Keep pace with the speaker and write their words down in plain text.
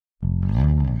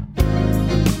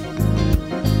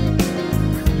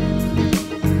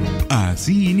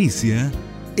Así inicia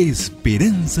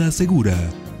Esperanza Segura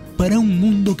para un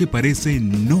mundo que parece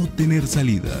no tener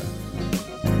salida.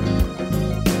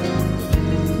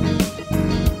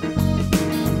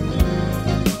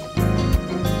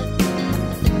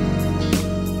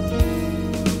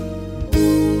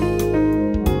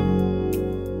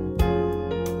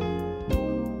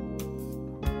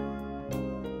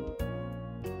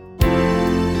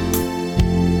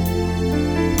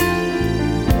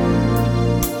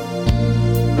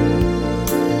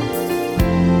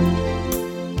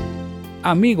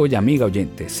 Amigo y amiga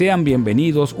oyente, sean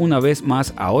bienvenidos una vez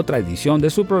más a otra edición de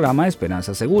su programa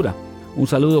Esperanza Segura. Un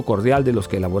saludo cordial de los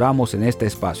que elaboramos en este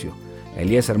espacio.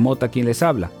 Eliezer Mota quien les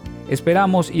habla.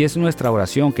 Esperamos y es nuestra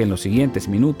oración que en los siguientes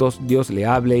minutos Dios le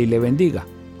hable y le bendiga.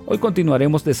 Hoy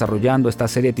continuaremos desarrollando esta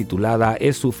serie titulada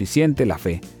Es suficiente la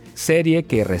fe, serie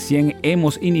que recién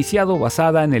hemos iniciado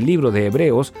basada en el libro de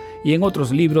Hebreos y en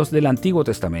otros libros del Antiguo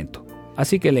Testamento.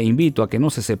 Así que le invito a que no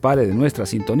se separe de nuestra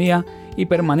sintonía y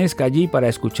permanezca allí para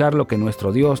escuchar lo que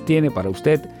nuestro Dios tiene para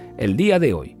usted el día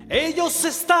de hoy. Ellos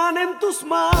están en tus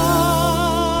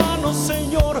manos,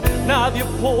 Señor, nadie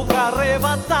podrá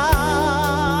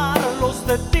arrebatarlos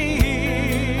de ti.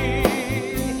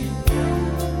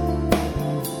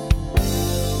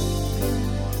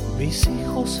 Mis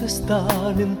hijos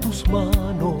están en tus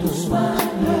manos,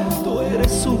 tú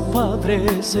eres su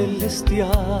Padre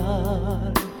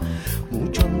celestial.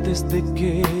 Mucho antes de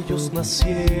que ellos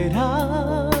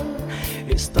nacieran,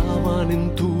 estaban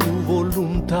en tu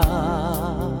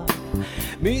voluntad.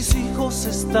 Mis hijos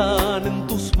están en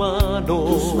tus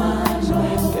manos,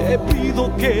 te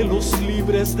pido que los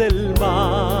libres del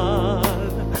mal.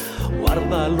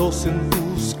 Guárdalos en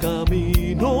tus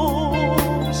caminos,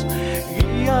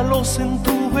 guíalos en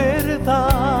tu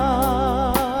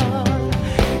verdad.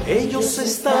 Ellos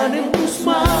están en tus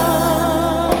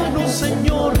manos,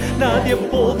 Señor, nadie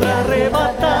podrá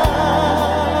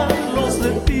arrebatarlos de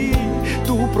ti.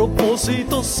 Tu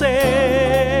propósito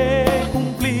se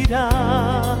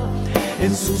cumplirá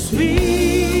en sus vidas.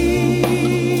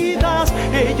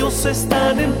 Ellos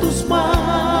están en tus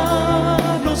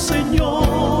manos,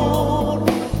 Señor.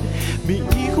 Mi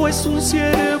hijo es un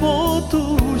siervo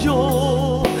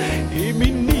tuyo y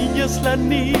mi niña es la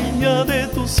niña de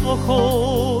tus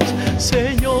ojos,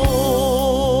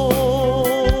 Señor.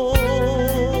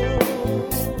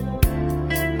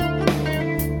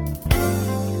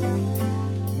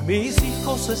 Mis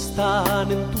hijos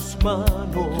están en tus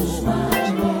manos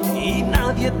y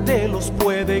nadie te los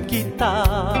puede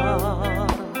quitar.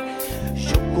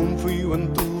 Yo confío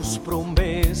en tus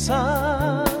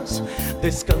promesas,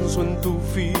 descanso en tu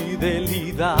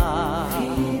fidelidad.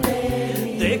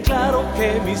 Declaro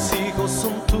que mis hijos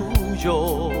son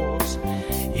tuyos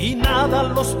y nada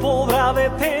los podrá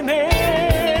detener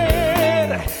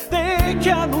de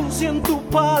que anuncien tu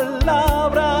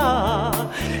palabra.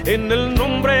 En el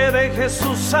nombre de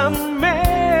Jesús,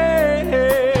 amén.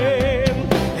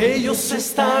 Ellos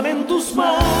están en tus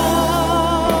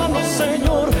manos,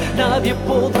 Señor, nadie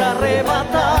podrá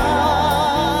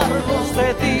arrebatarlos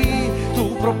de ti.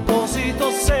 Tu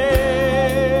propósito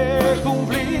se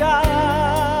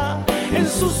cumplirá en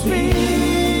sus vidas.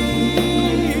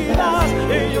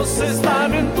 Ellos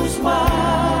están en tus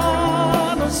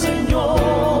manos,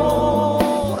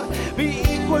 Señor. Mi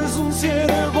hijo es un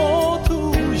siervo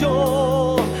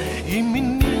tuyo y mi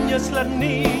niña es la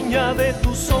niña de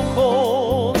tus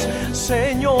ojos,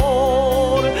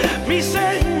 Señor, mi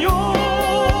Señor.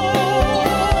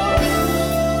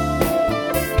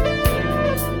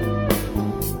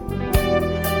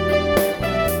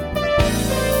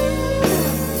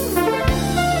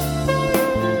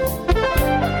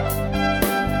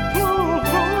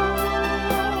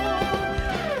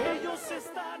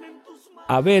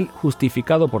 Abel,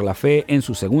 justificado por la fe, en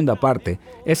su segunda parte,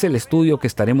 es el estudio que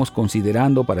estaremos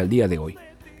considerando para el día de hoy.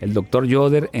 El Dr.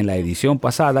 Yoder, en la edición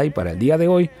pasada y para el día de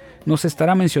hoy, nos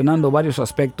estará mencionando varios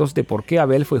aspectos de por qué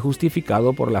Abel fue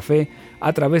justificado por la fe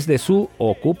a través de su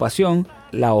ocupación,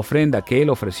 la ofrenda que él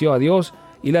ofreció a Dios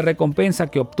y la recompensa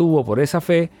que obtuvo por esa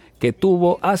fe que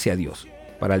tuvo hacia Dios.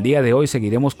 Para el día de hoy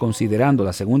seguiremos considerando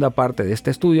la segunda parte de este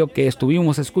estudio que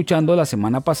estuvimos escuchando la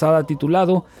semana pasada,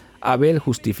 titulado Abel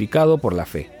justificado por la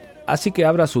fe. Así que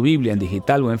abra su Biblia en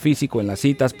digital o en físico en las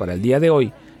citas para el día de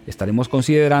hoy. Estaremos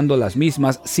considerando las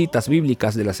mismas citas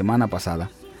bíblicas de la semana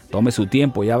pasada. Tome su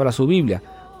tiempo y abra su Biblia.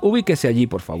 Ubíquese allí,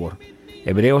 por favor.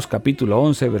 Hebreos capítulo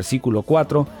 11, versículo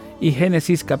 4 y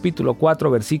Génesis capítulo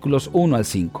 4, versículos 1 al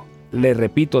 5. Le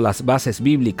repito las bases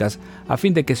bíblicas a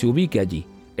fin de que se ubique allí.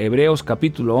 Hebreos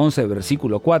capítulo 11,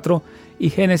 versículo 4 y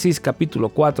Génesis capítulo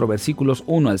 4, versículos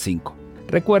 1 al 5.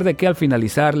 Recuerde que al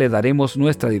finalizar le daremos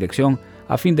nuestra dirección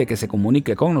a fin de que se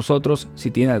comunique con nosotros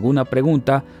si tiene alguna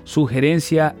pregunta,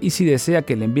 sugerencia y si desea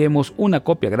que le enviemos una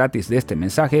copia gratis de este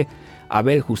mensaje,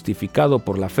 Abel justificado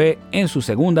por la fe, en su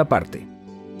segunda parte.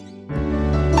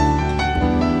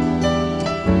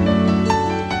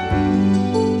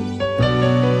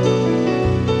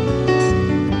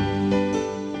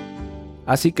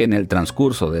 Así que en el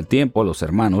transcurso del tiempo los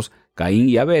hermanos Caín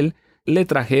y Abel le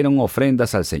trajeron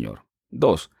ofrendas al Señor.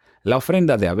 2. La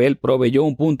ofrenda de Abel proveyó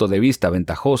un punto de vista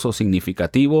ventajoso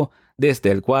significativo desde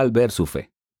el cual ver su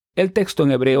fe. El texto en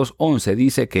Hebreos 11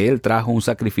 dice que él trajo un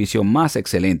sacrificio más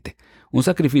excelente, un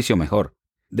sacrificio mejor.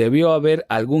 Debió haber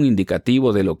algún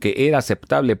indicativo de lo que era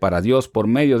aceptable para Dios por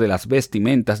medio de las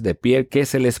vestimentas de piel que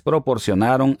se les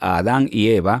proporcionaron a Adán y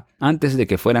Eva antes de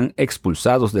que fueran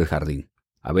expulsados del jardín.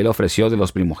 Abel ofreció de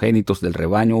los primogénitos del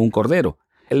rebaño un cordero,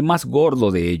 el más gordo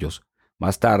de ellos.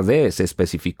 Más tarde se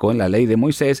especificó en la ley de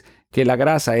Moisés que la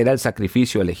grasa era el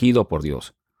sacrificio elegido por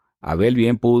Dios. Abel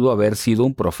bien pudo haber sido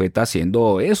un profeta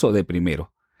haciendo eso de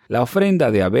primero. La ofrenda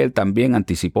de Abel también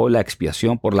anticipó la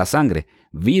expiación por la sangre,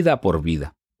 vida por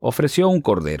vida. Ofreció un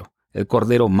cordero, el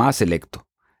cordero más selecto.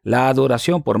 La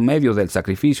adoración por medio del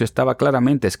sacrificio estaba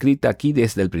claramente escrita aquí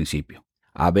desde el principio.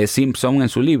 A.B. Simpson en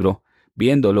su libro,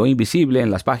 Viendo lo invisible,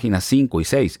 en las páginas 5 y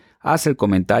 6, hace el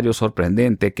comentario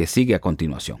sorprendente que sigue a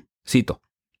continuación. Cito: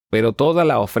 «Pero toda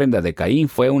la ofrenda de Caín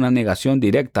fue una negación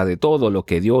directa de todo lo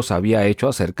que Dios había hecho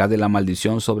acerca de la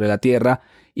maldición sobre la tierra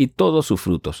y todos sus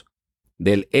frutos,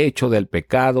 del hecho del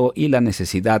pecado y la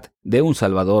necesidad de un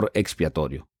Salvador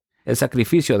expiatorio. El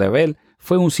sacrificio de Abel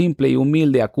fue un simple y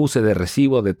humilde acuse de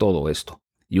recibo de todo esto,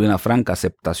 y una franca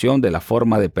aceptación de la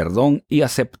forma de perdón y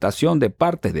aceptación de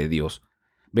parte de Dios.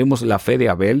 Vemos la fe de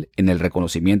Abel en el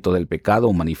reconocimiento del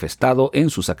pecado manifestado en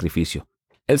su sacrificio.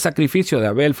 El sacrificio de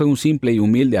Abel fue un simple y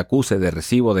humilde acuse de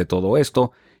recibo de todo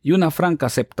esto y una franca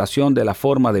aceptación de la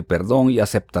forma de perdón y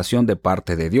aceptación de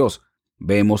parte de Dios.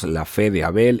 Vemos la fe de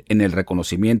Abel en el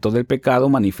reconocimiento del pecado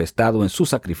manifestado en su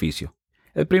sacrificio.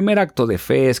 El primer acto de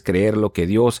fe es creer lo que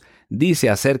Dios dice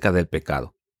acerca del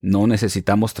pecado. No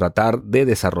necesitamos tratar de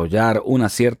desarrollar una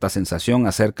cierta sensación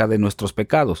acerca de nuestros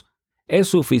pecados. Es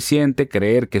suficiente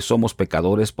creer que somos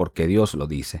pecadores porque Dios lo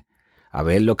dice.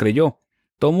 Abel lo creyó,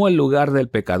 tomó el lugar del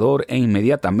pecador e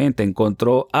inmediatamente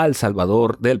encontró al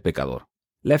Salvador del pecador.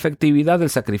 La efectividad del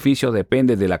sacrificio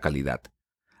depende de la calidad.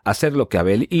 Hacer lo que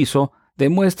Abel hizo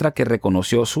demuestra que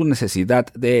reconoció su necesidad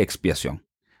de expiación.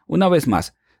 Una vez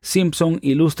más, Simpson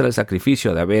ilustra el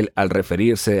sacrificio de Abel al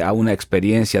referirse a una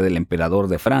experiencia del emperador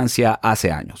de Francia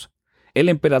hace años. El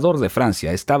emperador de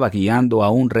Francia estaba guiando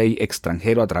a un rey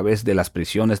extranjero a través de las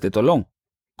prisiones de Tolón.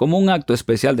 Como un acto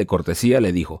especial de cortesía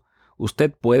le dijo: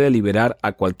 «Usted puede liberar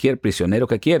a cualquier prisionero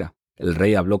que quiera». El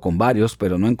rey habló con varios,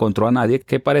 pero no encontró a nadie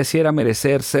que pareciera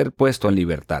merecer ser puesto en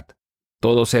libertad.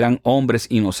 Todos eran hombres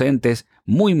inocentes,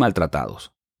 muy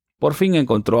maltratados. Por fin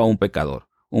encontró a un pecador,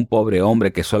 un pobre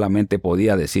hombre que solamente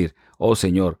podía decir: «Oh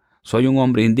Señor, soy un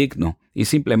hombre indigno y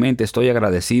simplemente estoy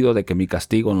agradecido de que mi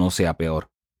castigo no sea peor».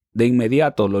 De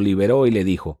inmediato lo liberó y le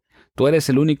dijo: «Tú eres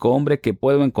el único hombre que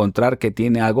puedo encontrar que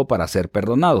tiene algo para ser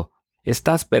perdonado.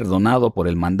 Estás perdonado por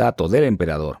el mandato del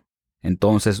emperador».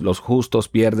 Entonces los justos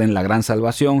pierden la gran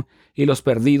salvación y los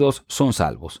perdidos son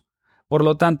salvos. Por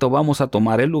lo tanto, vamos a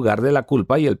tomar el lugar de la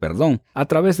culpa y el perdón a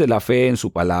través de la fe en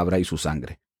su palabra y su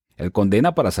sangre. Él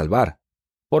condena para salvar,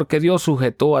 porque Dios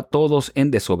sujetó a todos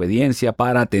en desobediencia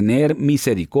para tener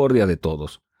misericordia de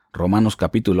todos. Romanos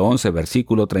capítulo 11,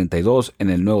 versículo 32 en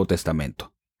el Nuevo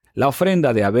Testamento. La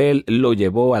ofrenda de Abel lo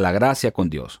llevó a la gracia con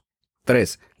Dios.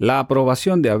 3. La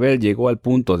aprobación de Abel llegó al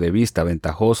punto de vista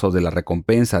ventajoso de la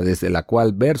recompensa desde la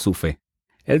cual ver su fe.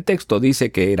 El texto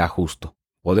dice que era justo.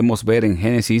 Podemos ver en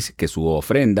Génesis que su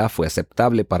ofrenda fue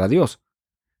aceptable para Dios.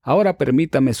 Ahora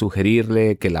permítame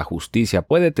sugerirle que la justicia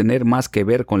puede tener más que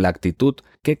ver con la actitud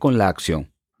que con la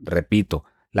acción. Repito,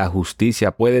 la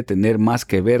justicia puede tener más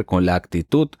que ver con la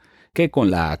actitud que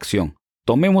con la acción.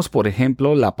 Tomemos, por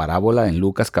ejemplo, la parábola en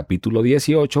Lucas capítulo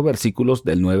 18, versículos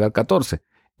del 9 al 14,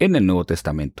 en el Nuevo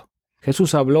Testamento.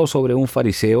 Jesús habló sobre un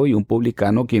fariseo y un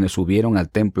publicano quienes subieron al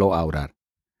templo a orar.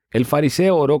 El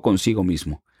fariseo oró consigo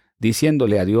mismo,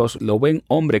 diciéndole a Dios lo buen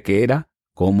hombre que era,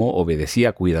 cómo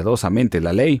obedecía cuidadosamente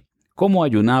la ley, cómo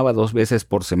ayunaba 2 veces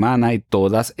por semana y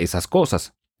todas esas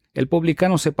cosas. El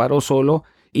publicano se paró solo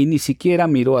y ni siquiera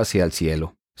miró hacia el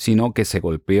cielo, sino que se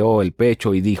golpeó el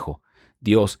pecho y dijo: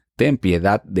 «Dios, ten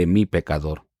piedad de mí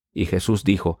pecador». Y Jesús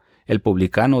dijo: «El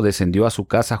publicano descendió a su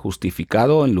casa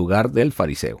justificado en lugar del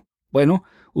fariseo». Bueno,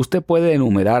 usted puede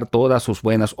enumerar todas sus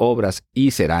buenas obras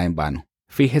y será en vano.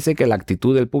 Fíjese que la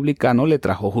actitud del publicano le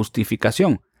trajo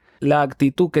justificación. La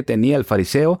actitud que tenía el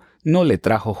fariseo no le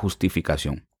trajo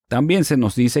justificación. También se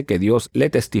nos dice que Dios le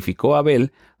testificó a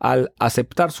Abel al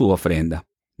aceptar su ofrenda.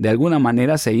 De alguna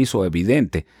manera se hizo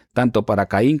evidente, tanto para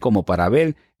Caín como para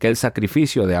Abel, que el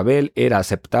sacrificio de Abel era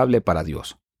aceptable para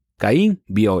Dios. Caín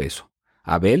vio eso.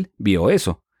 Abel vio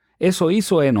eso. Eso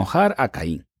hizo enojar a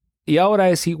Caín. Y ahora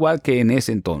es igual que en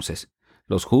ese entonces.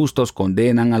 Los justos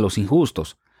condenan a los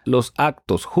injustos. Los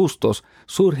actos justos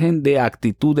surgen de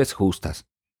actitudes justas.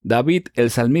 David, el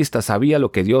salmista, sabía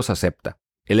lo que Dios acepta.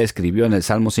 Él escribió en el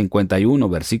Salmo 51,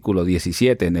 versículo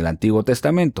 17 en el Antiguo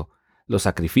Testamento: los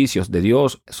sacrificios de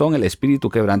Dios son el espíritu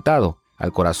quebrantado,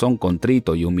 al corazón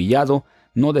contrito y humillado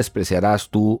no despreciarás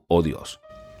tú, oh Dios.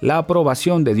 La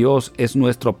aprobación de Dios es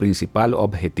nuestro principal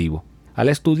objetivo. Al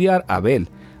estudiar a Abel,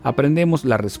 aprendemos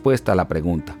la respuesta a la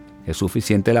pregunta: ¿es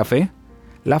suficiente la fe?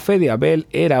 La fe de Abel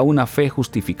era una fe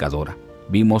justificadora.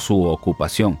 Vimos su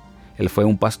ocupación. Él fue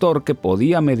un pastor que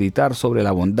podía meditar sobre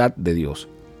la bondad de Dios.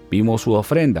 Vimos su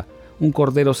ofrenda, un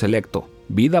cordero selecto,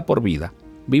 vida por vida.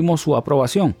 Vimos su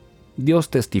aprobación. Dios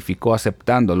testificó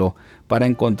aceptándolo para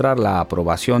encontrar la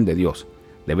aprobación de Dios.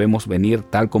 Debemos venir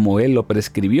tal como Él lo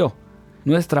prescribió.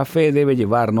 Nuestra fe debe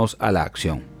llevarnos a la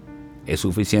acción. ¿Es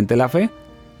suficiente la fe?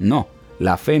 No,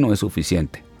 la fe no es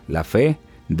suficiente. La fe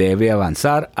debe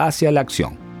avanzar hacia la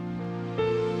acción.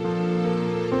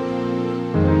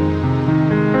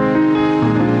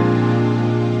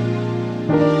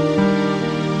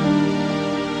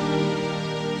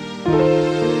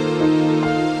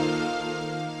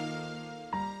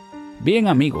 Bien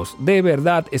amigos, de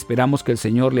verdad esperamos que el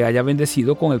Señor le haya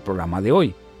bendecido con el programa de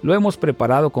hoy. Lo hemos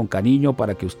preparado con cariño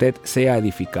para que usted sea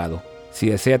edificado. Si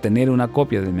desea tener una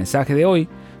copia del mensaje de hoy,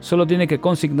 solo tiene que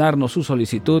consignarnos su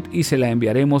solicitud y se la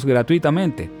enviaremos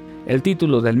gratuitamente. El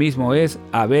título del mismo es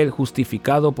Abel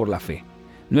justificado por la fe.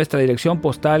 Nuestra dirección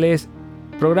postal es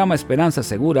Programa Esperanza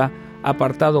Segura,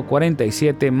 apartado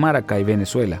 47, Maracay,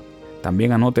 Venezuela.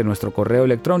 También anote nuestro correo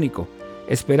electrónico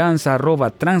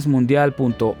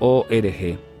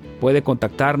esperanza@transmundial.org. Puede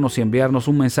contactarnos y enviarnos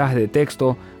un mensaje de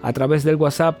texto a través del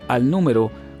WhatsApp al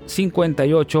número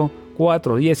 58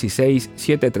 416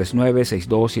 739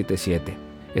 6277.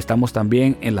 Estamos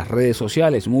también en las redes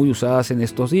sociales muy usadas en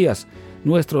estos días.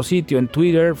 Nuestro sitio en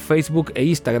Twitter, Facebook e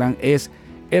Instagram es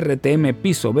RTM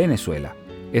Piso Venezuela.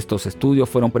 Estos estudios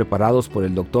fueron preparados por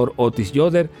el Dr. Otis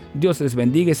Yoder. Dios les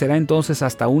bendiga y será entonces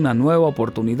hasta una nueva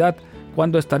oportunidad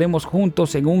cuando estaremos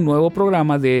juntos en un nuevo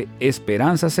programa de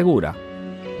Esperanza Segura.